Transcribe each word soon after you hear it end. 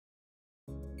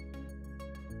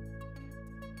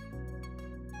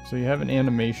So you have an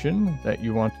animation that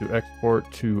you want to export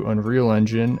to Unreal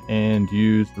Engine and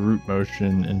use root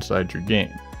motion inside your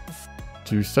game.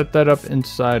 To set that up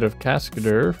inside of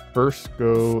Cascadeur, first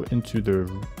go into the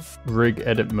rig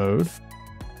edit mode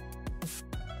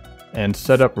and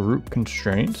set up root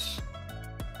constraints.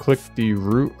 Click the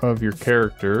root of your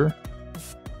character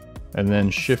and then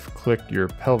shift click your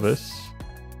pelvis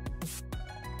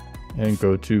and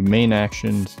go to main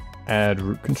actions, add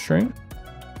root constraint.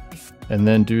 And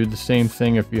then do the same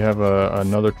thing if you have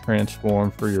another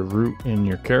transform for your root in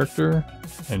your character,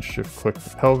 and shift click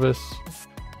the pelvis,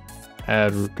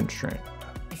 add root constraint.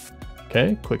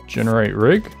 Okay, click generate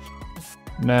rig.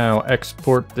 Now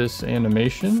export this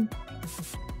animation.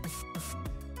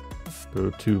 Go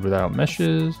to without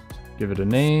meshes, give it a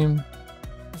name.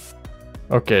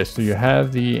 Okay, so you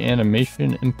have the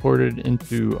animation imported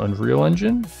into Unreal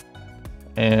Engine.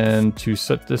 And to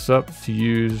set this up to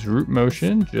use root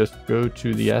motion, just go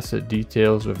to the asset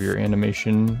details of your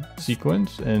animation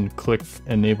sequence and click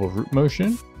enable root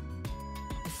motion.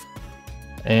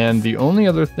 And the only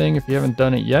other thing, if you haven't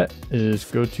done it yet, is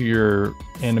go to your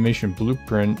animation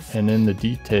blueprint and in the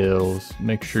details,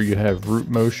 make sure you have root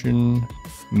motion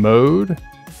mode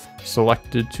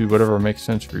selected to whatever makes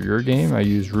sense for your game. I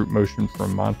use root motion for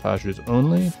montages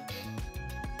only.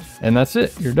 And that's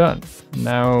it, you're done.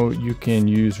 Now you can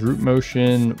use root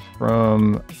motion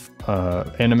from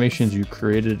animations you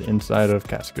created inside of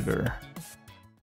Cascadeur.